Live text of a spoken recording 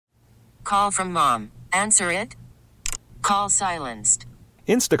call from mom. Answer it. Call silenced.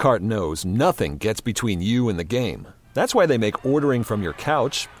 Instacart knows nothing gets between you and the game. That's why they make ordering from your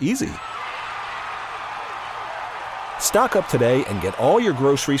couch easy. Stock up today and get all your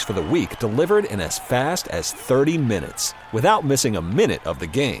groceries for the week delivered in as fast as 30 minutes without missing a minute of the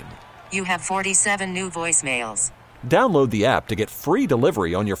game. You have 47 new voicemails. Download the app to get free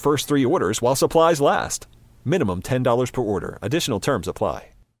delivery on your first 3 orders while supplies last. Minimum $10 per order. Additional terms apply.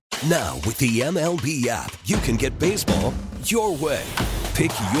 Now, with the MLB app, you can get baseball your way.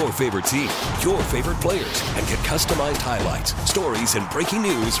 Pick your favorite team, your favorite players, and get customized highlights, stories, and breaking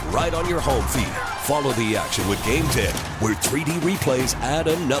news right on your home feed. Follow the action with Game 10, where 3D replays add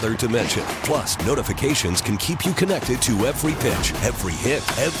another dimension. Plus, notifications can keep you connected to every pitch, every hit,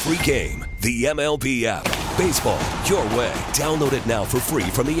 every game. The MLB app. Baseball your way. Download it now for free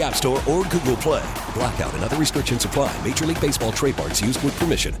from the App Store or Google Play. Blackout and other restrictions apply. Major League Baseball trademarks used with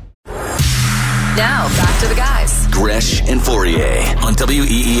permission. Now, back to the guys. Gresh and Fauria on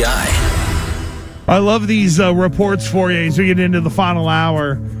WEEI. I love these reports for you as we get into the final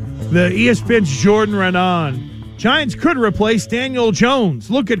hour. The ESPN's Jordan Renan. Giants could replace Daniel Jones.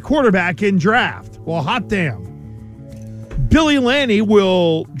 Look at quarterback in draft. Well, hot damn. Billy Lanny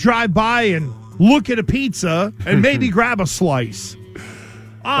will drive by and look at a pizza and maybe grab a slice.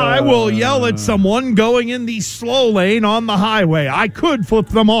 I will yell at someone going in the slow lane on the highway. I could flip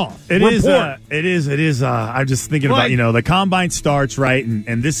them off. It is. I'm just thinking about, the combine starts, right?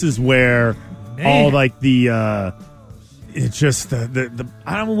 And this is where all like it's just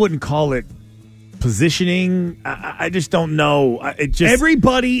I wouldn't call it positioning. I just don't know.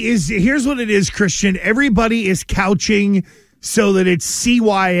 Everybody is, here's what it is, Christian. Everybody is couching so that it's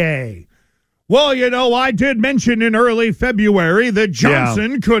CYA. Well, I did mention in early February that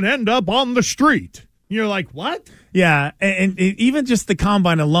Johnson could end up on the street. You're like, what? Yeah, and even just the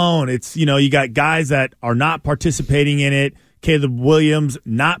combine alone, it's, you got guys that are not participating in it. Caleb Williams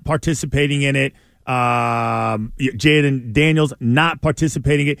not participating in it. Jaden Daniels not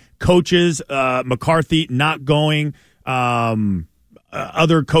participating in it. Coaches, McCarthy not going.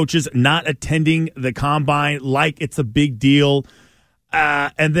 Other coaches not attending the combine like it's a big deal.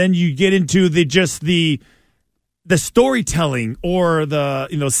 And then you get into the storytelling or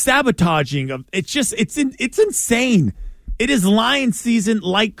the sabotaging of it's insane. It is lying season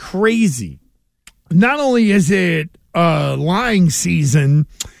like crazy. Not only is it lying season,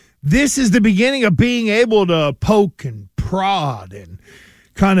 this is the beginning of being able to poke and prod and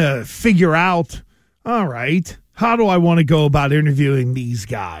kind of figure out, all right, how do I want to go about interviewing these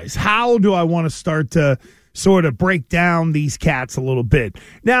guys? How do I want to start to sort of break down these cats a little bit?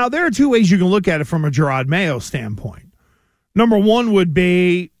 Now, there are 2 ways you can look at it from a Gerard Mayo standpoint. Number one would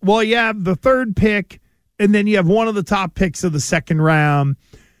be, well, you have the 3rd pick, and then you have one of the top picks of the 2nd round.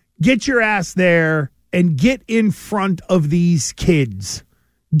 Get your ass there and get in front of these kids.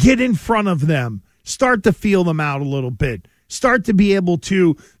 Get in front of them. Start to feel them out a little bit. Start to be able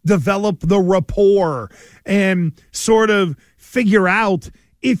to develop the rapport and sort of figure out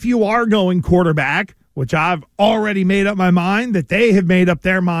if you are going quarterback, which I've already made up my mind that they have made up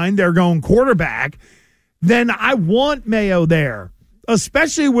their mind they're going quarterback, then I want Mayo there,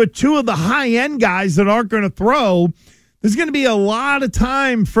 especially with 2 of the high-end guys that aren't going to throw. There's going to be a lot of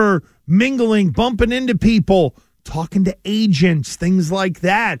time for mingling, bumping into people, talking to agents, things like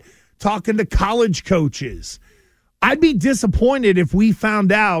that, talking to college coaches. I'd be disappointed if we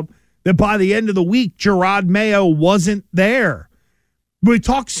found out that by the end of the week, Gerard Mayo wasn't there. We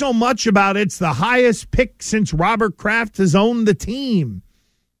talk so much about it's the highest pick since Robert Kraft has owned the team.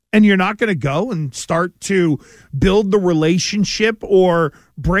 And you're not going to go and start to build the relationship or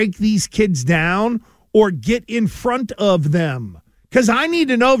break these kids down or get in front of them. Because I need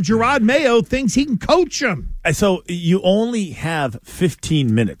to know if Gerard Mayo thinks he can coach them. So you only have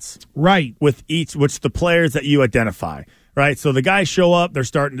 15 minutes. Right. With the players that you identify. Right. So the guys show up, they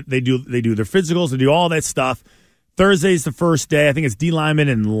do their physicals, they do all that stuff. Thursday's the first day. I think it's D linemen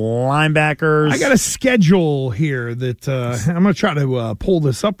and linebackers. I got a schedule here that I'm going to try to pull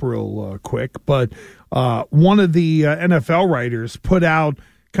this up real quick. But one of the NFL writers put out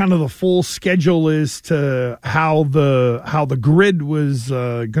kind of the full schedule as to how the grid was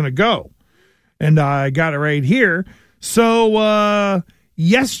going to go. And I got it right here. So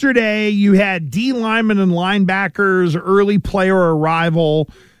yesterday you had D linemen and linebackers, early player arrival.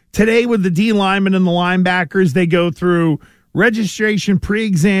 Today with the D linemen and the linebackers, they go through registration,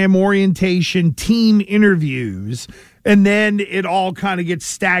 pre-exam, orientation, team interviews, and then it all kind of gets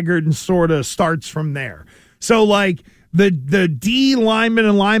staggered and sort of starts from there. So, like, the D linemen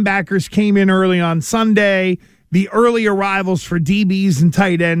and linebackers came in early on Sunday, The early arrivals for DBs and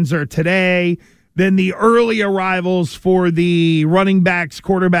tight ends are today. Then the early arrivals for the running backs,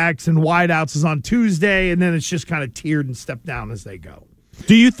 quarterbacks, and wideouts is on Tuesday, and then it's just kind of tiered and stepped down as they go.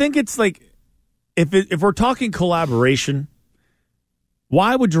 Do you think it's like, if we're talking collaboration,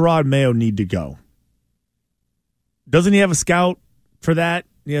 why would Gerard Mayo need to go? Doesn't he have a scout for that?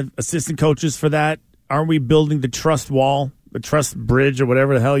 You have assistant coaches for that? Aren't we building the trust wall, the trust bridge, or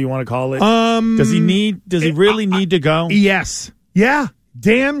whatever the hell you want to call it? Does he really need to go? Yes. Yeah.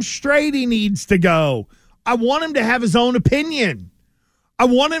 Damn straight he needs to go. I want him to have his own opinion. I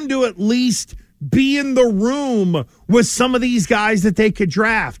want him to at least be in the room with some of these guys that they could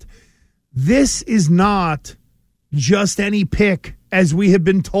draft. This is not just any pick, as we have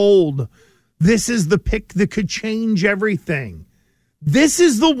been told. This is the pick that could change everything. This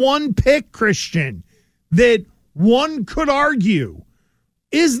is the one pick, Christian, that one could argue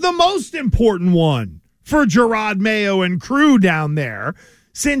is the most important one for Gerard Mayo and crew down there,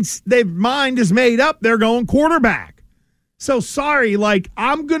 since their mind is made up, they're going quarterback. So sorry,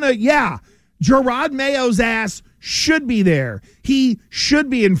 Gerard Mayo's ass should be there. He should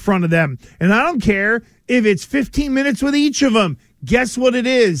be in front of them. And I don't care if it's 15 minutes with each of them. Guess what it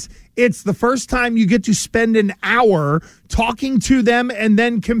is? It's the first time you get to spend an hour talking to them and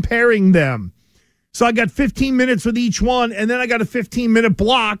then comparing them. So I got 15 minutes with each one, and then I got a 15-minute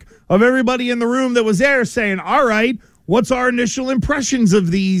block of everybody in the room that was there saying, all right, what's our initial impressions of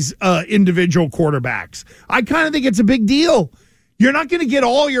these individual quarterbacks? I kind of think it's a big deal. You're not going to get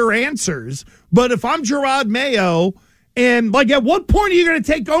all your answers, but if I'm Gerard Mayo, and at what point are you going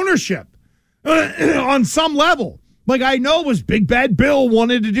to take ownership on some level? I know it was Big Bad Bill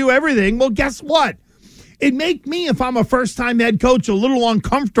wanted to do everything. Well, guess what? It'd make me, if I'm a first-time head coach, a little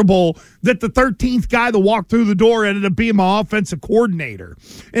uncomfortable that the 13th guy that walked through the door ended up being my offensive coordinator,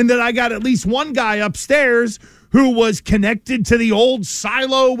 and that I got at least one guy upstairs who was connected to the old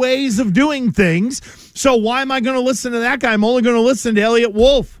silo ways of doing things. So why am I going to listen to that guy? I'm only going to listen to Elliott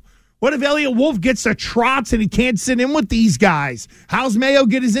Wolf. What if Elliott Wolf gets a trots and he can't sit in with these guys? How's Mayo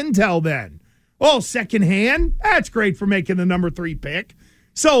get his intel then? Oh, secondhand? That's great for making the number 3 pick.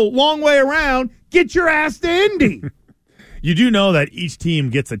 So, long way around, get your ass to Indy. You do know that each team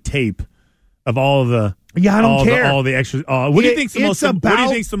gets a tape of all the I don't care. All the extra. What do you think's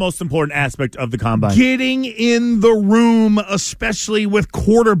the most important aspect of the combine? Getting in the room, especially with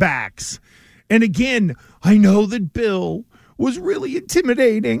quarterbacks. And again, I know that Bill was really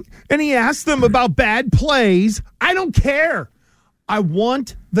intimidating, and he asked them about bad plays. I don't care. I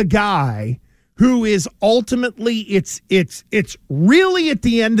want the guy who is ultimately, it's really at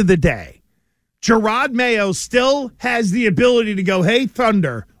the end of the day, Gerard Mayo still has the ability to go, hey,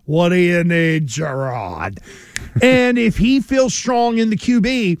 Thunder, what do you need, Gerard? And if he feels strong in the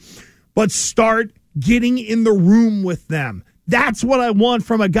QB, but start getting in the room with them. That's what I want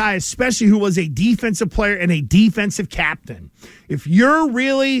from a guy, especially who was a defensive player and a defensive captain. If you're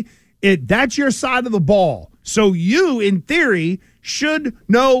really, that's your side of the ball. So you, in theory, should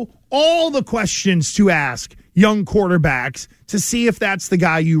know all the questions to ask young quarterbacks to see if that's the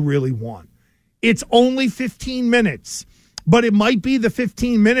guy you really want. It's only 15 minutes, but it might be the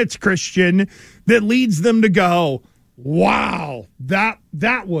 15 minutes, Christian, that leads them to go, wow, that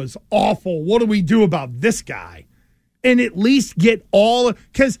was awful. What do we do about this guy? And at least get all,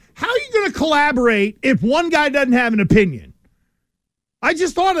 because how are you going to collaborate if one guy doesn't have an opinion? I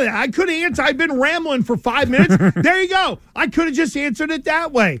just thought of that. I could have answered. I've been rambling for 5 minutes. There you go. I could have just answered it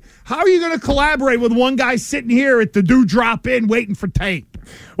that way. How are you going to collaborate with one guy sitting here at the drop in waiting for tape?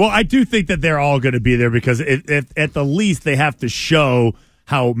 Well, I do think that they're all going to be there because at the least they have to show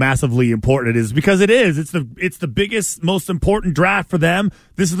how massively important it is, because it is. It's the biggest, most important draft for them.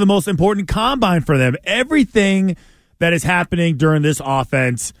 This is the most important combine for them. Everything that is happening during this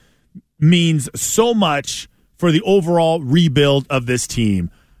offense means so much for the overall rebuild of this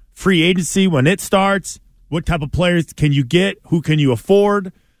team. Free agency, when it starts, what type of players can you get? Who can you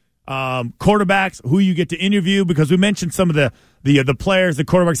afford? Quarterbacks, who you get to interview, because we mentioned some of the players, the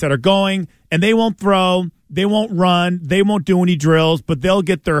quarterbacks that are going, and they won't throw, they won't run, they won't do any drills, but they'll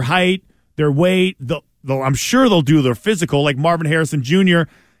get their height, their weight. I'm sure they'll do their physical, like Marvin Harrison Jr.,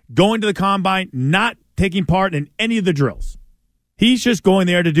 going to the combine, not taking part in any of the drills. He's just going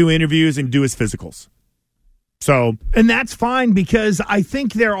there to do interviews and do his physicals. And that's fine, because I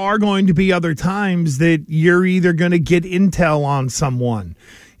think there are going to be other times that you're either going to get intel on someone.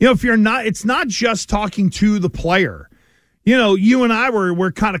 If you're not, it's not just talking to the player. You and I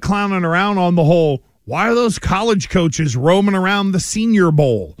were kind of clowning around on the whole, why are those college coaches roaming around the Senior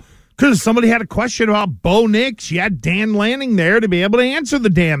Bowl? Because somebody had a question about Bo Nix. You had Dan Lanning there to be able to answer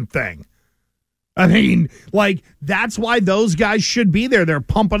the damn thing. I mean, like, that's why those guys should be there. They're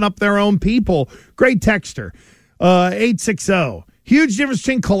pumping up their own people. Great texter. 860. Huge difference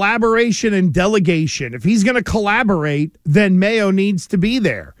between collaboration and delegation. If he's going to collaborate, then Mayo needs to be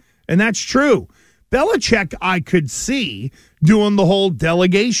there. And that's true. Belichick, I could see doing the whole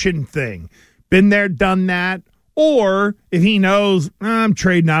delegation thing. Been there, done that. Or if he knows, I'm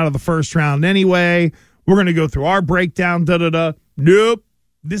trading out of the first round anyway, we're going to go through our breakdown, Nope.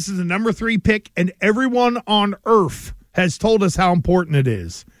 This is the number 3 pick, and everyone on earth has told us how important it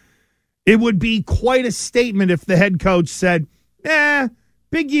is. It would be quite a statement if the head coach said,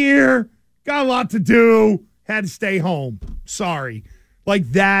 big year, got a lot to do, had to stay home. Sorry.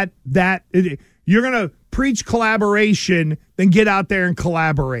 Like that you're going to preach collaboration, then get out there and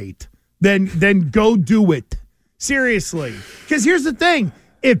collaborate. Then go do it. Seriously. Because here's the thing.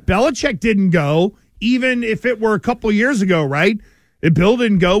 If Belichick didn't go, even if it were a couple years ago, right? If Bill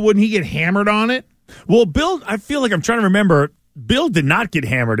didn't go, wouldn't he get hammered on it? Well, Bill, I feel like I'm trying to remember. Bill did not get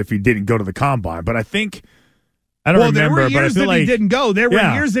hammered if he didn't go to the combine, but I think I don't remember. There were years but I feel that he didn't go. There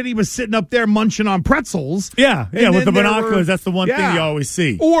were years that he was sitting up there munching on pretzels. Yeah, with the binoculars. That's the one thing you always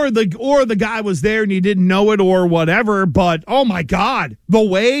see. Or the guy was there and you didn't know it or whatever. But oh my God, the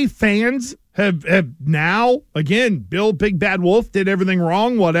way fans have now, again, Bill Big Bad Wolf did everything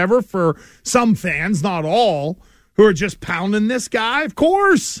wrong, whatever, for some fans, not all, who are just pounding this guy. Of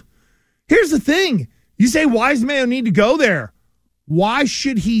course. Here's the thing. You say, why does Mayo need to go there? Why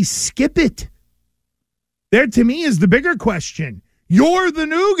should he skip it? There, to me, is the bigger question. You're the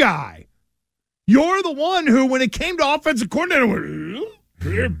new guy. You're the one who, when it came to offensive coordinator,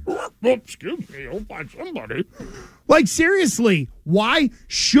 went, excuse me, I'll find somebody. Like, seriously, why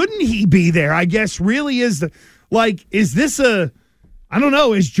shouldn't he be there? I guess really is is this I don't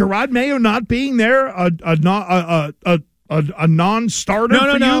know, is Gerard Mayo not being there a non-starter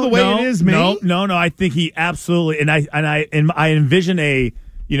for you the way it is me? No, I think he absolutely, and I envision a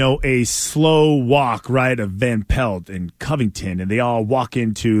slow walk, right, of Van Pelt and Covington, and they all walk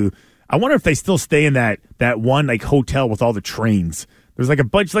into, I wonder if they still stay in that one like hotel with all the trains. There's like a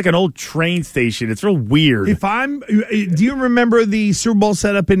bunch, like an old train station. It's real weird. Do you remember the Super Bowl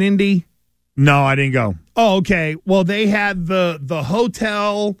setup in Indy? No, I didn't go. Oh, okay. Well, they had the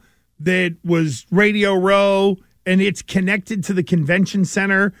hotel that was Radio Row, and it's connected to the convention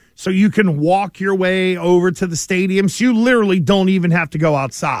center, so you can walk your way over to the stadium. So you literally don't even have to go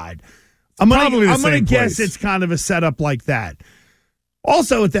outside. I'm going to guess it's kind of a setup like that.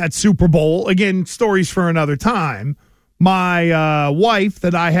 Also at that Super Bowl, again, stories for another time, my wife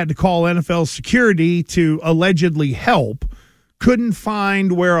that I had to call NFL security to allegedly help couldn't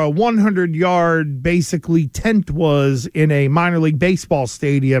find where a 100-yard basically tent was in a minor league baseball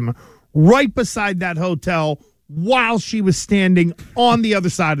stadium right beside that hotel while she was standing on the other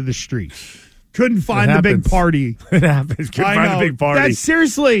side of the street. Couldn't find the big party. It happens. Couldn't find the big party. That's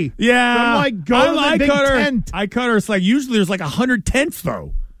seriously. Yeah. I'm like, go to the big tent. I cut her. It's like, usually there's like 100 tents,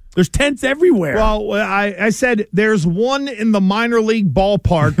 though. There's tents everywhere. Well, I said there's one in the minor league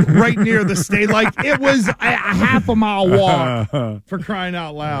ballpark right near the state. Like, it was a half a mile walk, for crying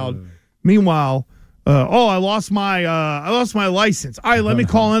out loud. Meanwhile, I lost my license. All right, let me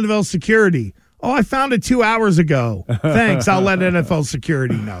call NFL security. Oh, I found it 2 hours ago. Thanks. I'll let NFL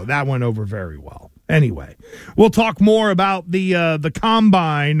security know. That went over very well. Anyway, we'll talk more about the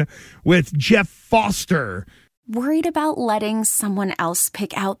combine with Jeff Foster. Worried about letting someone else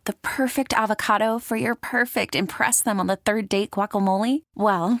pick out the perfect avocado for your perfect impress them on the third date guacamole?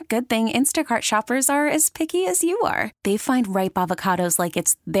 Well, good thing Instacart shoppers are as picky as you are. They find ripe avocados like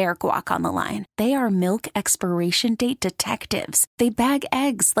it's their guac on the line. They are milk expiration date detectives. They bag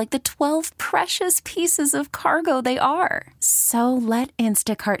eggs like the 12 precious pieces of cargo they are. So let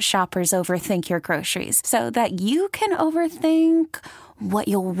Instacart shoppers overthink your groceries so that you can overthink what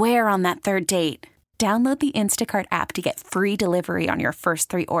you'll wear on that third date. Download the Instacart app to get free delivery on your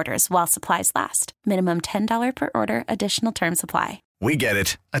first 3 orders while supplies last. Minimum $10 per order. Additional terms apply. We get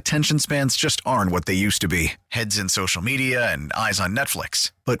it. Attention spans just aren't what they used to be. Heads in social media and eyes on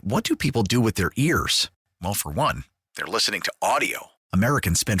Netflix. But what do people do with their ears? Well, for one, they're listening to audio.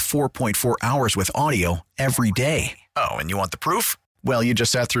 Americans spend 4.4 hours with audio every day. Oh, and you want the proof? Well, you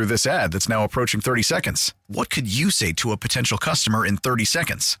just sat through this ad that's now approaching 30 seconds. What could you say to a potential customer in 30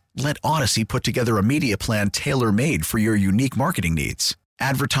 seconds? Let Odyssey put together a media plan tailor-made for your unique marketing needs.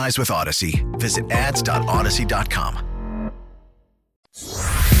 Advertise with Odyssey. Visit ads.odyssey.com.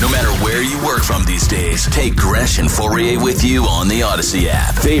 No matter where you work from these days, take Gresh and Fauria with you on the Odyssey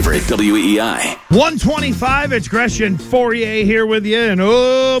app. Favorite WEI. 125, it's Gresh and Fauria here with you. And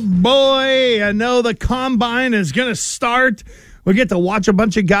oh boy, I know the combine is going to start we get to watch a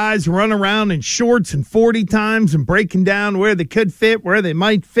bunch of guys run around in shorts and 40 times and breaking down where they could fit, where they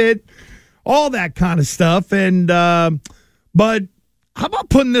might fit, all that kind of stuff. And but how about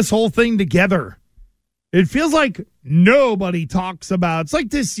putting this whole thing together? It feels like nobody talks about. It's like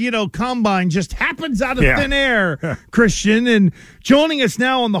this, combine just happens out of thin air, Christian. And joining us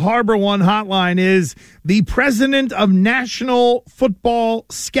now on the Harbor One hotline is the president of National Football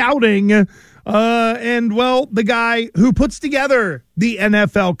Scouting, and the guy who puts together the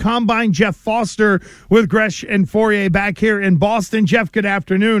NFL Combine, Jeff Foster, with Gresh and Fauria back here in Boston. Jeff, good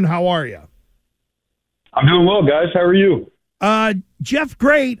afternoon. How are you? I'm doing well, guys. How are you? Jeff,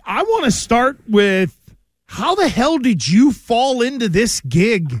 great. I want to start with, how the hell did you fall into this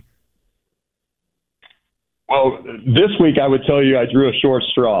gig? Well, this week I would tell you I drew a short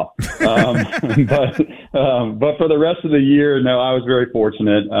straw, but for the rest of the year, no, I was very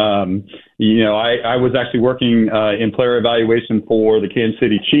fortunate. I was actually working in player evaluation for the Kansas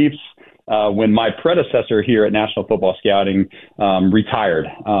City Chiefs when my predecessor here at National Football Scouting retired.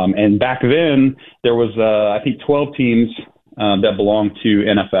 And back then there was, I think, 12 teams that belonged to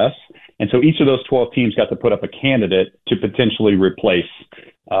NFS. And so each of those 12 teams got to put up a candidate to potentially replace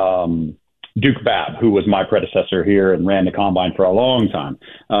Duke Babb, who was my predecessor here and ran the combine for a long time.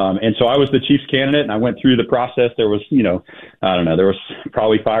 And so I was the Chiefs candidate, and I went through the process. There was, there was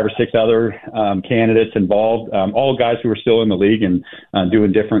probably 5 or 6 other candidates involved, all guys who were still in the league and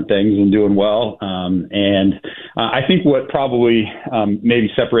doing different things and doing well. I think what probably maybe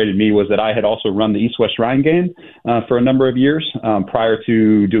separated me was that I had also run the East-West Shrine game for a number of years prior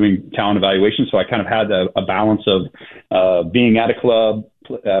to doing talent evaluation. So I kind of had a balance of being at a club,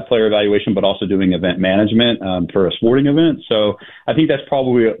 player evaluation, but also doing event management for a sporting event. So I think that's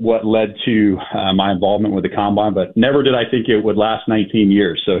probably what led to my involvement with the combine, but never did I think it would last 19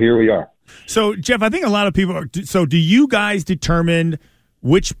 years. So here we are. So, Jeff, I think a lot of people do you guys determine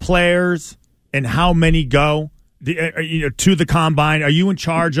which players and how many go to the combine? Are you in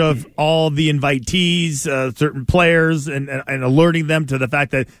charge of all the invitees, certain players, and alerting them to the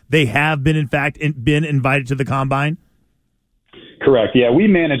fact that they have been, in fact, been invited to the combine? Correct. Yeah, we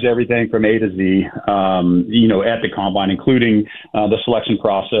manage everything from A to Z, at the combine, including the selection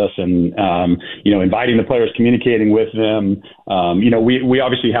process and, inviting the players, communicating with them. We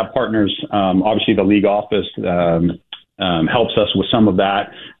obviously have partners. Obviously, the league office helps us with some of that,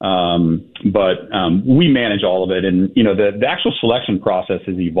 but we manage all of it. And, the actual selection process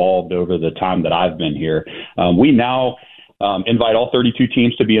has evolved over the time that I've been here. We now invite all 32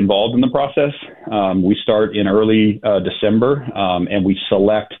 teams to be involved in the process. We start in early December, and we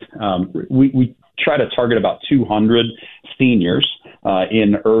select. We try to target about 200 seniors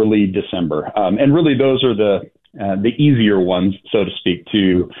in early December, and really those are the easier ones, so to speak,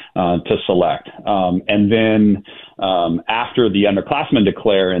 to select. And then after the underclassmen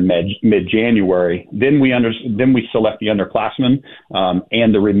declare in mid-January, then we select the underclassmen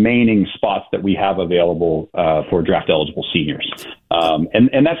and the remaining spots that we have available for draft-eligible seniors.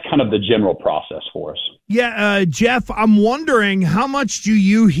 And that's kind of the general process for us. Yeah, Jeff, I'm wondering, how much do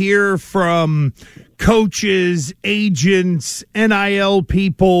you hear from coaches, agents, NIL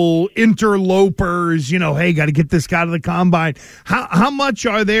people, interlopers, hey, got to get this guy to the combine? How much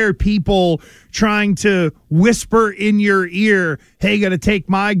are there people trying to whisper in your ear, hey, got to take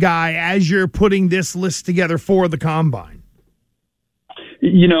my guy, as you're putting this list together for the combine?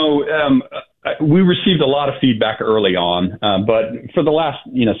 We received a lot of feedback early on, but for the last,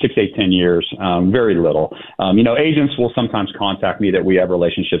 6, 8, 10 years, very little. Agents will sometimes contact me that we have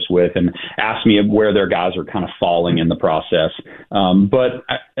relationships with and ask me where their guys are kind of falling in the process. But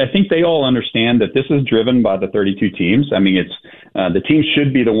I think they all understand that this is driven by the 32 teams. I mean, it's the teams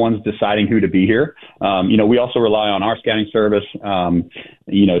should be the ones deciding who to be here. We also rely on our scouting service,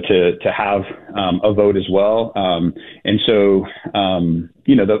 to have a vote as well. And so,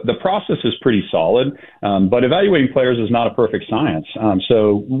 the process is pretty solid, but evaluating players is not a perfect science.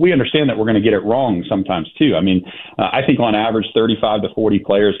 So we understand that we're going to get it wrong sometimes too. I mean, I think on average 35 to 40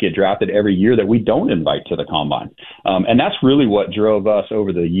 players get drafted every year that we don't invite to the combine. And that's really what drove us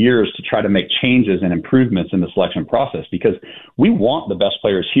over the years to try to make changes and improvements in the selection process, because we want the best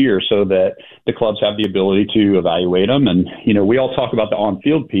players here so that the clubs have the ability to evaluate them. And, we all talk about the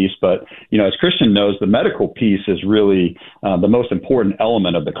on-field piece, but, as Christian knows, the medical piece is really the most important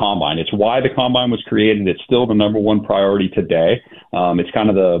element of the combine. It's why the combine was created. It's still the number one priority today. It's kind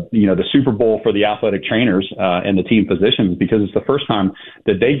of the Super Bowl for the athletic trainers and the team physicians, because it's the first time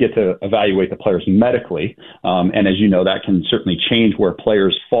that they get to evaluate the players medically. And as you know, that can certainly change where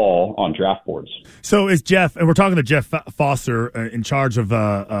players fall on draft boards. So is Jeff, and we're talking to Jeff Foster in charge of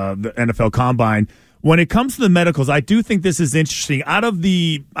the NFL Combine, when it comes to the medicals, I do think this is interesting. Out of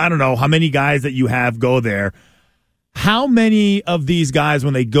the, I don't know how many guys that you have go there, how many of these guys,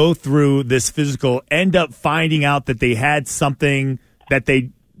 when they go through this physical, end up finding out that they had something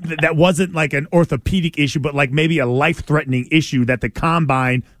that wasn't like an orthopedic issue, but like maybe a life-threatening issue that the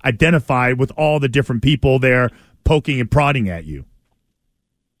combine identified with all the different people there poking and prodding at you?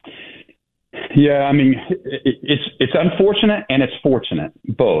 Yeah, I mean, it's unfortunate and it's fortunate,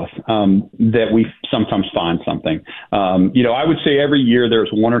 both, that we sometimes find something. I would say every year there's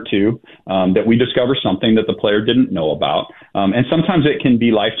one or two that we discover something that the player didn't know about. And sometimes it can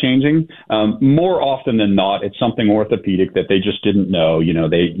be life-changing. More often than not, it's something orthopedic that they just didn't know.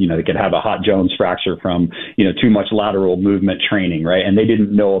 They could have a hot Jones fracture from, too much lateral movement training, right? And they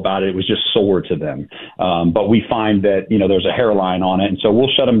didn't know about it. It was just sore to them. But we find that, there's a hairline on it. And so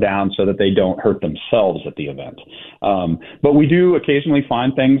we'll shut them down so that they don't hurt themselves at the event. But we do occasionally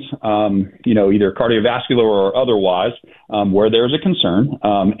find things, either cardiovascular or otherwise, where there's a concern.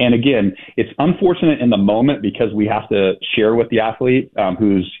 And again, it's unfortunate in the moment because we have to share with the athlete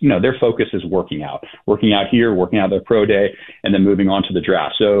who's, their focus is working out here, working out their pro day, and then moving on to the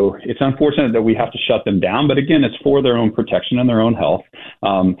draft. So it's unfortunate that we have to shut them down. But again, it's for their own protection and their own health.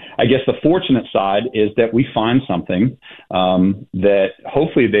 I guess the fortunate side is that we find something that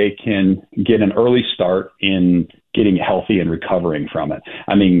hopefully they can get an early start in getting healthy and recovering from it.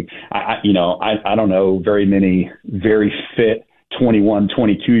 I mean, I don't know very many very fit 21,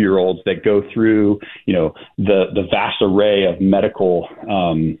 22-year-olds that go through, the vast array of medical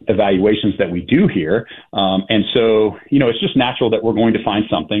evaluations that we do here. And so, it's just natural that we're going to find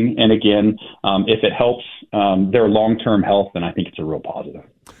something. And again, if it helps their long-term health, then I think it's a real positive.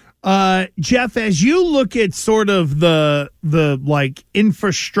 Jeff, as you look at sort of the like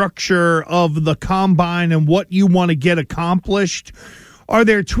infrastructure of the combine and what you want to get accomplished, are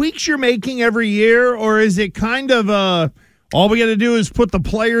there tweaks you're making every year, or is it kind of all we got to do is put the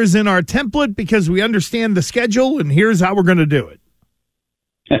players in our template because we understand the schedule and here's how we're going to do it?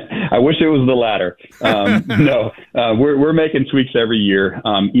 I wish it was the latter. No, we're making tweaks every year.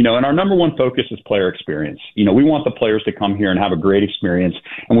 And our number one focus is player experience. We want the players to come here and have a great experience,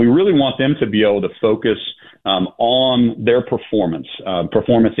 and we really want them to be able to focus on their performance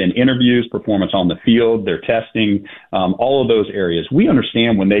in interviews, performance on the field, their testing, all of those areas. We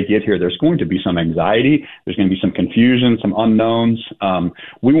understand when they get here, there's going to be some anxiety. There's going to be some confusion, some unknowns.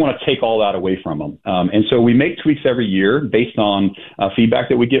 We want to take all that away from them. And so we make tweaks every year based on feedback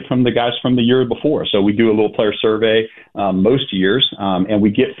that we get from the guys from the year before. So we do a little player survey most years, and we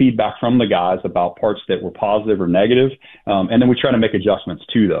get feedback from the guys about parts that were positive or negative, and then we try to make adjustments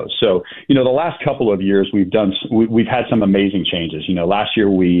to those. So, the last couple of years we've had some amazing changes. Last year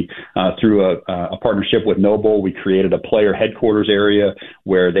we, through a partnership with Noble, we created a player headquarters area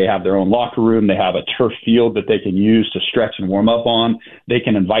where they have their own locker room. They have a turf field that they can use to stretch and warm up on. They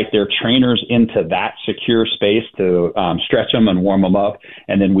can invite their trainers into that secure space to stretch them and warm them up.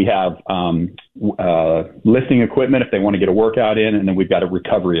 And then we have lifting equipment if they want to get a workout in, and then we've got a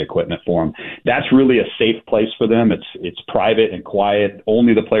recovery equipment for them. That's really a safe place for them. It's private and quiet.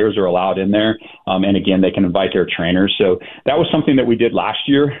 Only the players are allowed in there. And again, they can invite their trainers. So that was something that we did last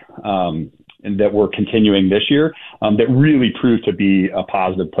year. And that we're continuing this year, that really proved to be a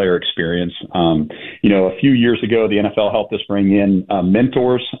positive player experience. A few years ago, the NFL helped us bring in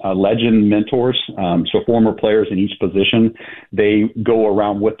mentors, legend mentors. So former players in each position, they go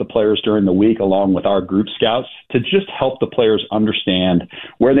around with the players during the week along with our group scouts to just help the players understand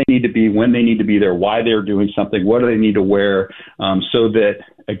where they need to be, when they need to be there, why they're doing something, what do they need to wear, so that,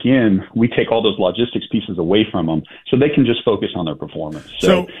 again, we take all those logistics pieces away from them so they can just focus on their performance.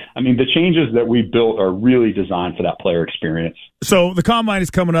 So the changes that we built are really designed for that player experience. So the combine is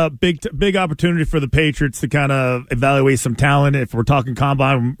coming up, big opportunity for the Patriots to kind of evaluate some talent. If we're talking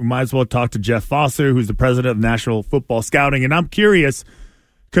combine, we might as well talk to Jeff Foster, who's the president of National Football Scouting. And I'm curious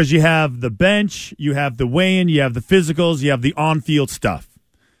because you have the bench, you have the weigh-in, you have the physicals, you have the on-field stuff.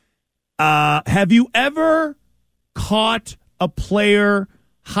 Have you ever caught a player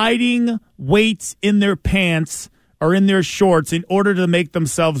hiding weights in their pants or in their shorts in order to make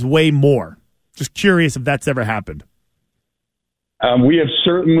themselves weigh more? Just curious if that's ever happened. We have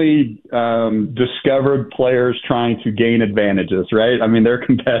certainly discovered players trying to gain advantages, right? I mean, they're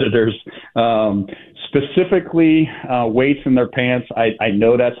competitors. Specifically, weights in their pants, I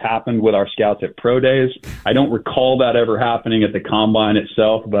know that's happened with our scouts at pro days. I don't recall that ever happening at the combine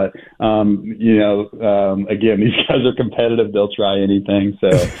itself, but, again, these guys are competitive. They'll try anything. So,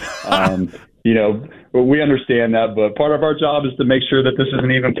 we understand that, but part of our job is to make sure that this is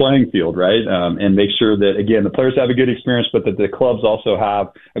an even playing field, right? And make sure that, again, the players have a good experience, but that the clubs also have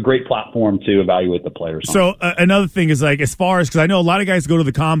a great platform to evaluate the players on. So another thing is, like, as far as, because I know a lot of guys go to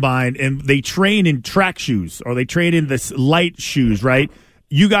the combine and they train in track shoes or they train in this light shoes, right?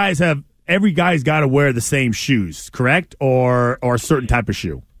 You guys have, every guy's got to wear the same shoes, correct? Or a certain type of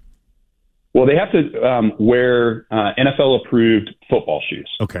shoe? Well, they have to wear NFL-approved football shoes.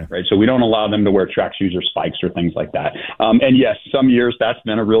 Okay. Right. So we don't allow them to wear track shoes or spikes or things like that. And yes, some years that's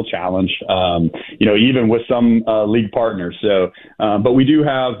been a real challenge. Even with some league partners. So, but we do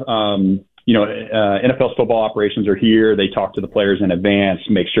have. NFL's football operations are here. They talk to the players in advance,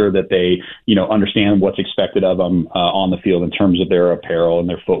 make sure that they, understand what's expected of them on the field in terms of their apparel and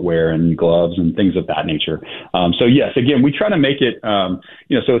their footwear and gloves and things of that nature. So yes, again, we try to make it, so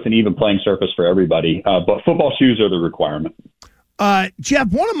it's an even playing surface for everybody. But football shoes are the requirement.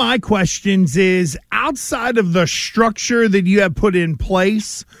 Jeff, one of my questions is, outside of the structure that you have put in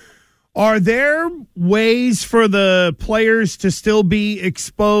place, are there ways for the players to still be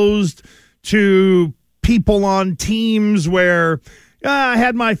exposed to people on teams where I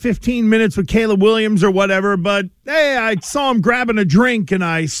had my 15 minutes with Caleb Williams or whatever, but hey, I saw him grabbing a drink and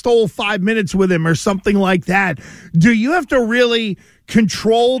I stole 5 minutes with him or something like that? Do you have to really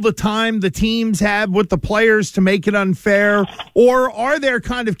control the time the teams have with the players to make it unfair? Or are there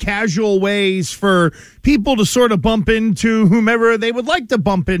kind of casual ways for people to sort of bump into whomever they would like to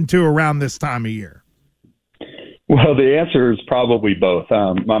bump into around this time of year? Well, the answer is probably both.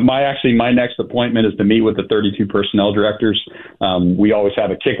 My next appointment is to meet with the 32 personnel directors. We always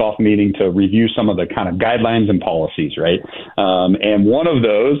have a kickoff meeting to review some of the kind of guidelines and policies, right? And one of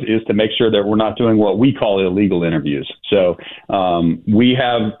those is to make sure that we're not doing what we call illegal interviews. So we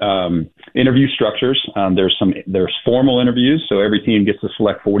have interview structures. There's formal interviews. So every team gets to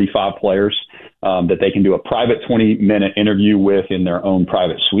select 45 players that they can do a private 20-minute interview with in their own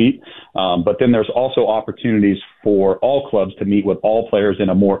private suite. But then there's also opportunities for all clubs to meet with all players in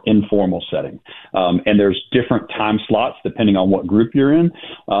a more informal setting. And there's different time slots depending on what group you're in.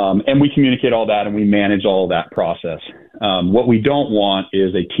 And we communicate all that and we manage all of that process. What we don't want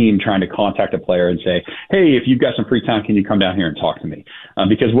is a team trying to contact a player and say, hey, if you've got some free time, can you come down here and talk to me?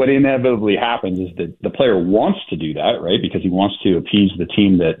 Because what inevitably happens is that the player wants to do that, right? Because he wants to appease the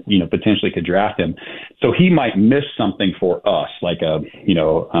team that, potentially could draft him. So he might miss something for us, like a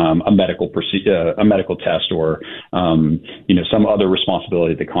medical a medical test or, some other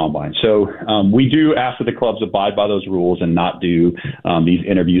responsibility at the combine. So we do ask that the clubs abide by those rules and not do these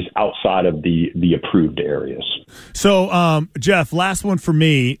interviews outside of the approved areas. So, Jeff, last one for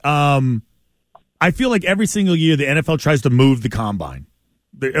me. I feel like every single year the NFL tries to move the combine.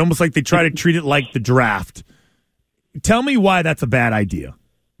 They're almost like they try to treat it like the draft. Tell me why that's a bad idea.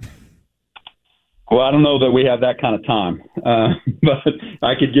 Well, I don't know that we have that kind of time, but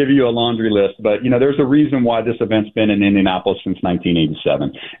I could give you a laundry list. But, there's a reason why this event's been in Indianapolis since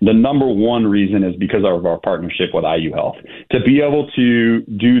 1987. The number one reason is because of our partnership with IU Health. To be able to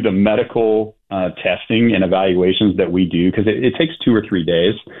do the medical testing and evaluations that we do, because it takes 2 or 3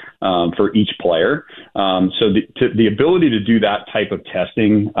 days for each player. So the ability to do that type of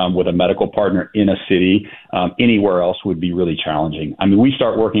testing with a medical partner in a city anywhere else would be really challenging. I mean, we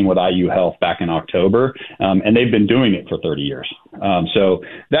start working with IU Health back in October, and they've been doing it for 30 years. So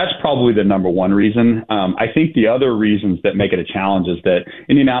that's probably the number one reason. I think the other reasons that make it a challenge is that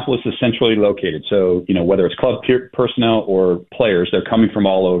Indianapolis is centrally located. So, whether it's club personnel or players, they're coming from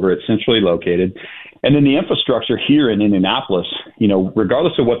all over. It's centrally located. And then the infrastructure here in Indianapolis,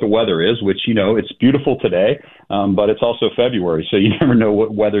 regardless of what the weather is, which, it's beautiful today, but it's also February, so you never know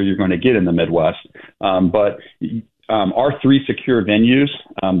what weather you're going to get in the Midwest. But our 3 secure venues,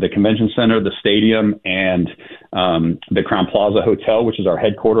 the convention center, the stadium, and the Crown Plaza Hotel, which is our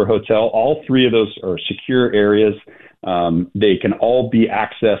headquarter hotel, all 3 of those are secure areas. They can all be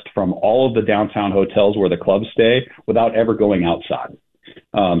accessed from all of the downtown hotels where the clubs stay without ever going outside.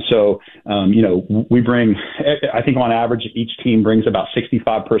 We bring, I think on average, each team brings about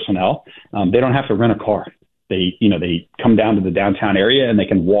 65 personnel. They don't have to rent a car. They come down to the downtown area and they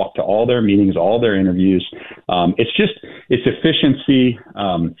can walk to all their meetings, all their interviews. It's efficiency.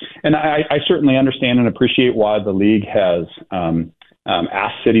 And I certainly understand and appreciate why the league has,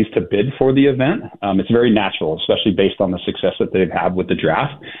 asked cities to bid for the event. It's very natural, especially based on the success that they've had with the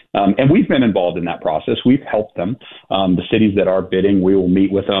draft. And we've been involved in that process. We've helped them. The cities that are bidding, we will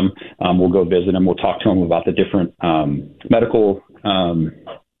meet with them. We'll go visit them. We'll talk to them about the different medical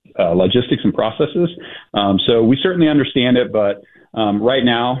logistics and processes. So we certainly understand it, but Right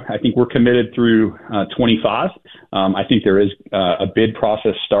now, I think we're committed through 25. I think there is a bid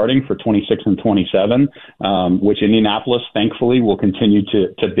process starting for 26 and 27, which Indianapolis, thankfully, will continue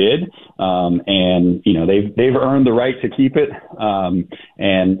to bid. And they've earned the right to keep it.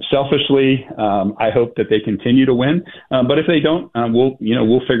 And selfishly, I hope that they continue to win. But if they don't,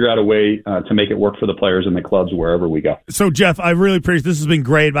 we'll figure out a way to make it work for the players and the clubs wherever we go. So, Jeff, I really appreciate this. Has been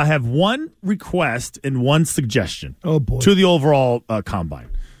great. I have one request and one suggestion to the overall combine.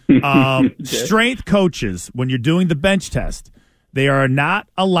 Strength coaches, when you're doing the bench test, they are not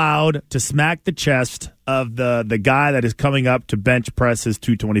allowed to smack the chest of the guy that is coming up to bench press his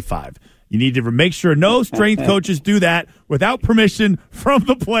 225. You need to make sure no strength coaches do that without permission from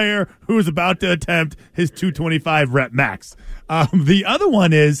the player who is about to attempt his 225 rep max. The other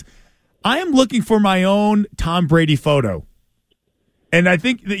one is, I am looking for my own Tom Brady photo. And I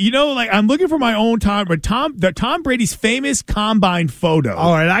think that, I'm looking for my own Tom Brady's famous combine photo.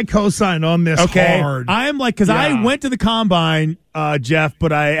 All right, I co-signed on this hard. I am because I went to the combine, Jeff,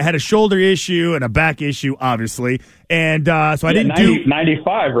 but I had a shoulder issue and a back issue, obviously. And so I didn't do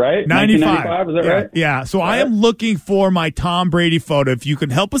 95, right? 95. Is that right? Yeah. So I am looking for my Tom Brady photo. If you can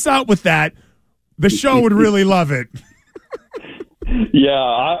help us out with that, the show would really love it. Yeah,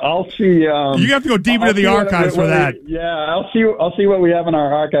 I'll see. You have to go deep into the archives for that. I'll see what we have in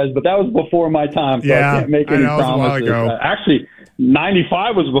our archives, but that was before my time, so I can't make any promises. It was a while ago. Actually,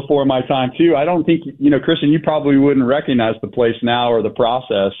 95 was before my time too. I don't think Christian, you probably wouldn't recognize the place now or the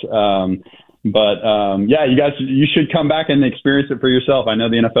process. You guys, you should come back and experience it for yourself. I know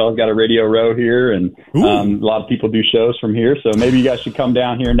the NFL has got a Radio Row here, and a lot of people do shows from here. So maybe you guys should come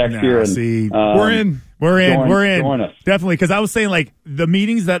down here next year. And we're in. Join us. Definitely, because I was saying the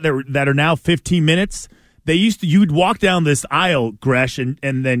meetings that are now 15 minutes. You'd walk down this aisle, Gresh, and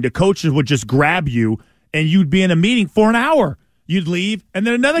then the coaches would just grab you, and you'd be in a meeting for an hour. You'd leave, and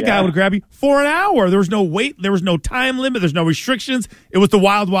then another guy would grab you for an hour. There was no wait. There was no time limit. There's no restrictions. It was the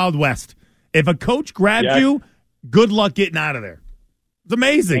wild, wild west. If a coach grabbed you, good luck getting out of there. It's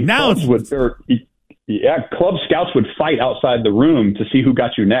amazing. And now club scouts would fight outside the room to see who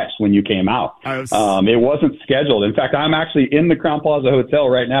got you next when you came out. It wasn't scheduled. In fact, I'm actually in the Crown Plaza Hotel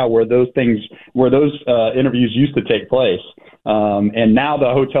right now where those interviews used to take place. And now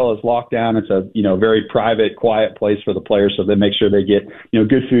the hotel is locked down. It's a very private, quiet place for the players, so they make sure they get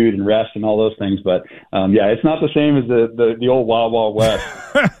good food and rest and all those things. But it's not the same as the old Wild Wild West.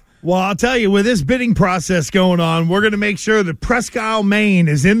 Well, I'll tell you, with this bidding process going on, we're going to make sure that Presque Isle, Maine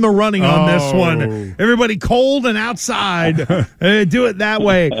is in the running on this one. Everybody cold and outside. Do it that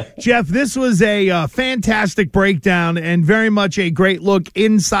way. Jeff, this was a fantastic breakdown and very much a great look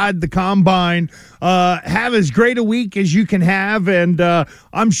inside the combine. Have as great a week as you can have, and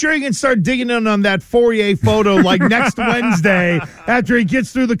I'm sure you can start digging in on that Fauria photo next Wednesday after he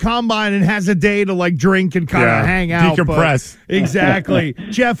gets through the combine and has a day to drink and kind of hang out. Decompress. Exactly.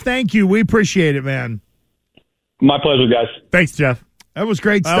 Jeff, thank you. We appreciate it, man. My pleasure, guys. Thanks, Jeff. That was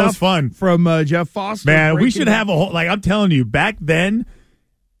great stuff. That was fun. From Jeff Foster. Man, we should have a whole, I'm telling you, back then,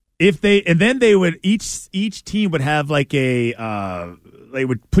 they would, each team would have they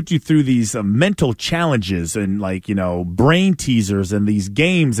would put you through these mental challenges and brain teasers and these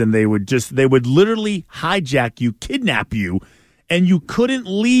games, and they would literally hijack you, kidnap you, and you couldn't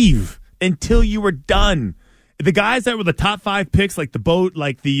leave until you were done. The guys that were the top 5 picks, the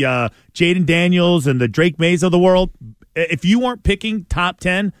Jaden Daniels and the Drake Mays of the world, if you weren't picking top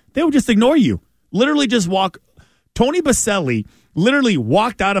 10, they would just ignore you. Literally just walk. Tony Baselli literally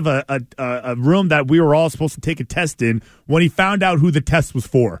walked out of a room that we were all supposed to take a test in when he found out who the test was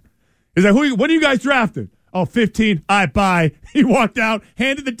for. He's like, what are you guys drafted? Oh, 15. All right, bye. He walked out,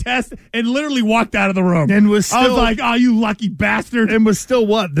 handed the test, and literally walked out of the room. And was still, I was like, oh, you lucky bastard. And was still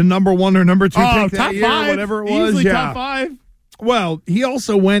what? The number 1 or number 2 pick top that year, 5. Whatever it was. Easily top 5. Well, he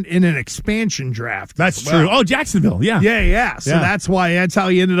also went in an expansion draft. That's true. Oh, Jacksonville, yeah. Yeah. So that's how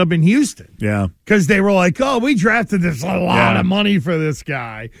he ended up in Houston. Yeah. Because they were like, oh, we drafted a lot of money for this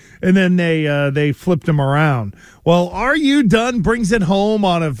guy. And then they flipped him around. Well, Are You Done brings it home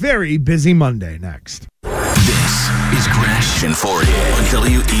on a very busy Monday next. This is Gresh and Fauria on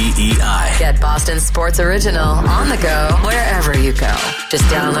WEEI. Get Boston Sports Original on the go wherever you go. Just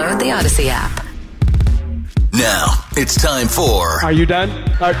download the Odyssey app. Now, it's time for... Are you done?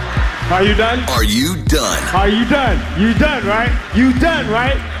 Are you done? Are you done? Are you done? You done, right? You done,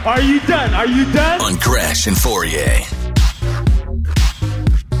 right? Are you done? Are you done? On Gresh and Fauria.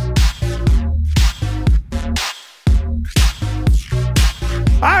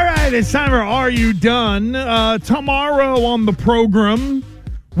 All right, it's time for Are You Done? Tomorrow on the program,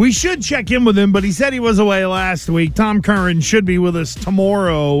 We should check in with him, but he said he was away last week. Tom Curran should be with us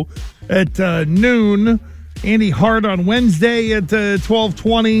tomorrow at noon. Andy Hart on Wednesday at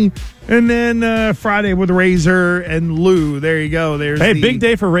 12:20. And then Friday with Razor and Lou. There you go. Big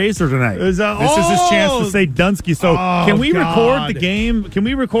day for Razor tonight. This is his chance to say Dunsky. So can we record the game? Can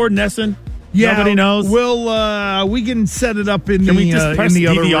we record Nesson? Yeah, nobody knows. We can set it up in can the we just press in the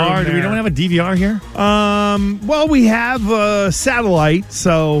other DVR? room. Do we don't have a DVR here? Well, we have satellite,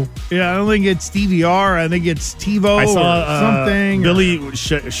 so I don't think it's DVR. I think it's TiVo. I saw or something. Billy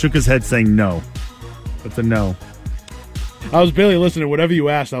shook his head saying no. That's a no. I was barely listening. Whatever you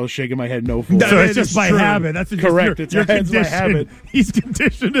asked, I was shaking my head no for. So it's just by habit. That's correct. It's by habit. He's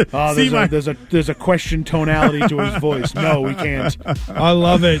conditioned to there's a question tonality to his voice. No, we can't. I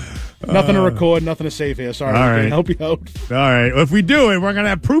love it. Nothing to record, nothing to save here. Sorry, I can't help you out. All right. Well, if we do it, we're gonna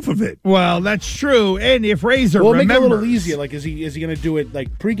have proof of it. Well, that's true. And if Razor make it a little easier. Like, is he gonna do it like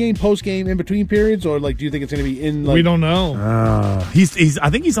pregame, postgame, in between periods, or like do you think it's gonna be in? Like, we don't know. He's.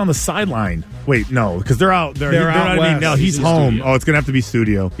 I think he's on the sideline. Wait, no, because they're out. They're out west. No, he's home. Studio. Oh, it's gonna have to be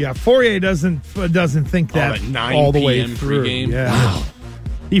studio. Yeah, Fauria doesn't think that all the way through. Pregame. Yeah. Wow.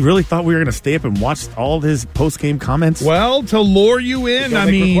 He really thought we were going to stay up and watch all of his post-game comments? Well, to lure you in,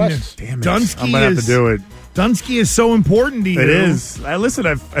 I mean, damn it. Dunsky I'm going to have to do it. Dunsky is so important to you. It is. Listen,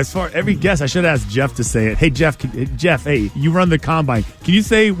 as far every guest, I should ask Jeff to say it. Hey, Jeff, you run the combine. Can you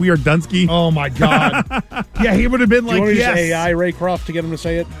say we are Dunsky? Oh, my God. Yeah, he would have been like, yes. AI Ray Croft to get him to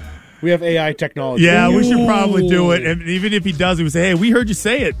say it? We have AI technology. Yeah, we should probably do it. And even if he does, we would say, hey, we heard you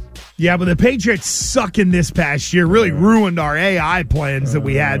say it. Yeah, but the Patriots sucking this past year really ruined our AI plans that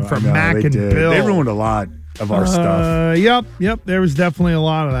we had from Mac and Bill. They ruined a lot of our stuff. Yep. There was definitely a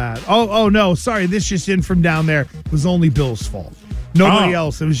lot of that. Oh, no. Sorry. This just in from down there. It was only Bill's fault. Nobody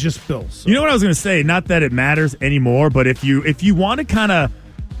else. It was just Bill's. So. You know what I was going to say? Not that it matters anymore, but if you want to kind of,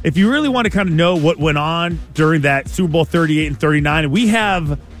 if you really want to kind of know what went on during that Super Bowl 38 and 39, we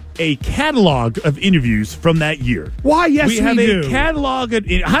have a catalog of interviews from that year. Why? Yes, we have do. A catalog.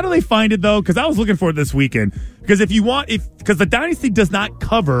 How do they find it though? Because I was looking for it this weekend. Because because the Dynasty does not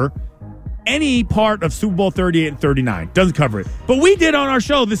cover any part of Super Bowl 38 and 39. Doesn't cover it. But we did on our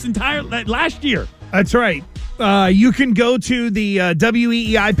show this entire last year. That's right. You can go to the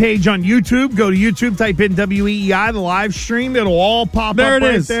WEEI page on YouTube. Go to YouTube, type in WEEI, the live stream. It'll all pop there up it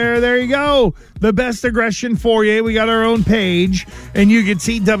right is. there. There you go. The best of Gresh and Fauria. We got our own page. And you can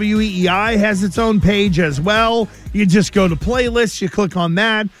see WEEI has its own page as well. You just go to playlists. You click on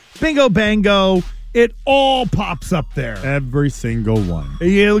that. Bingo, bango. It all pops up there. Every single one.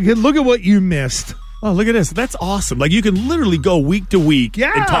 Yeah, look at what you missed. Oh, look at this. That's awesome. Like, you can literally go week to week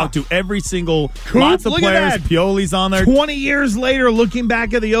and talk to every single lots of players. Pioli's on there. 20 years later, looking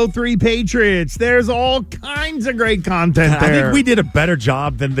back at the 03 Patriots, there's all kinds of great content there. I think we did a better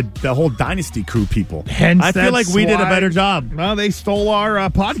job than the whole Dynasty crew people. Hence, I feel like we did a better job. Well, they stole our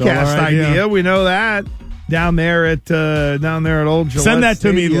podcast idea. We know that. Down there at Old Gillette Send that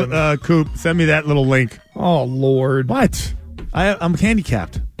Stadium. to me, Coop. Send me that little link. Oh, Lord. What? I'm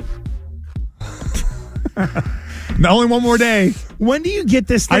handicapped. Only one more day. When do you get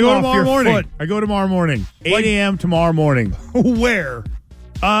this thing I go off tomorrow your morning. foot? I go tomorrow morning. 8 a.m. tomorrow morning. Where?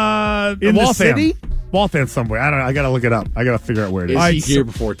 In the city? Waltham somewhere. I don't know. I got to look it up. I got to figure out where it is. Is he here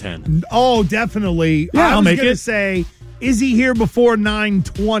before 10? Oh, definitely. Yeah, I'll make it. I was going to say, is he here before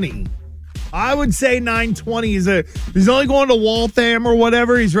 9:20? I would say 9:20 he's only going to Waltham or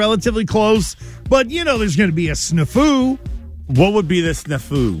whatever. He's relatively close. But, there's going to be a snafu. What would be the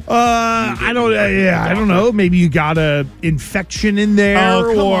snafu? I don't know. Maybe you got a infection in there.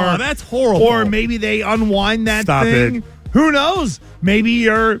 Oh, come on. That's horrible. Or maybe they unwind that Stop thing. it. Who knows?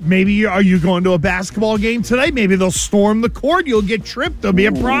 Are you going to a basketball game tonight? Maybe they'll storm the court. You'll get tripped. There'll be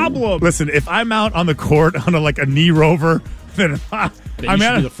a problem. Listen, if I'm out on the court on a knee rover, then you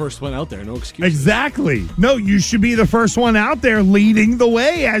should be the first one out there. No excuses. Exactly. No, you should be the first one out there leading the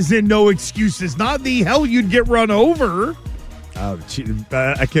way, as in no excuses. Not the hell you'd get run over. Oh,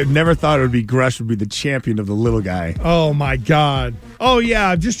 I never thought it would be Gresh would be the champion of the little guy. Oh, my God. Oh, yeah.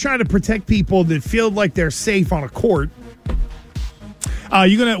 I'm just trying to protect people that feel like they're safe on a court.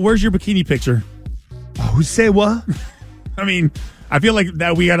 Where's your bikini picture? Oh, say what? I mean, I feel like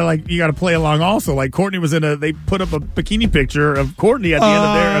that you gotta play along also. Like Courtney they put up a bikini picture of Courtney at the end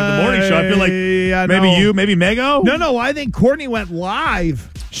of the morning show. I feel like maybe you, maybe Mego? No, I think Courtney went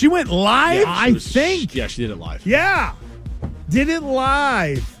live. She went live? Yeah, I think. Yeah, she did it live. Yeah. Did it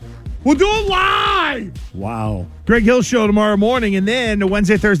live. We'll do it live. Wow. Greg Hill Show tomorrow morning. And then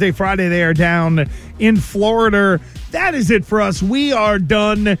Wednesday, Thursday, Friday, they are down in Florida. That is it for us. We are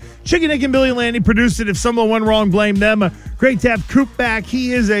done. Chicken Nick and Billy Landy produced it. If someone went wrong, blame them. Great to have Coop back.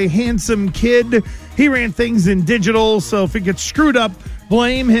 He is a handsome kid. He ran things in digital, so if it gets screwed up,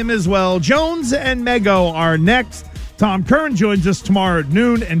 blame him as well. Jones and Mego are next. Tom Curran joins us tomorrow at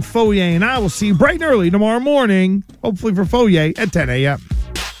noon, and Fauria and I will see you bright and early tomorrow morning, hopefully for Fauria at 10 a.m.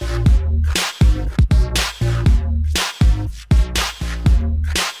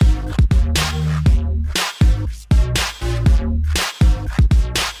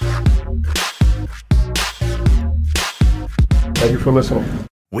 Thank you for listening.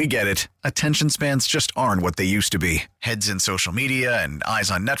 We get it. Attention spans just aren't what they used to be. Heads in social media and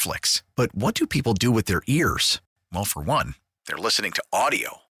eyes on Netflix. But what do people do with their ears? Well, for one, they're listening to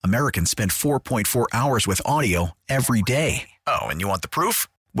audio. Americans spend 4.4 hours with audio every day. Oh, and you want the proof?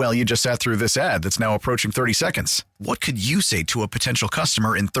 Well, you just sat through this ad that's now approaching 30 seconds. What could you say to a potential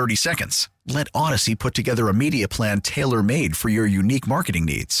customer in 30 seconds? Let Odyssey put together a media plan tailor-made for your unique marketing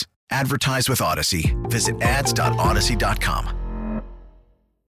needs. Advertise with Odyssey. Visit ads.odyssey.com.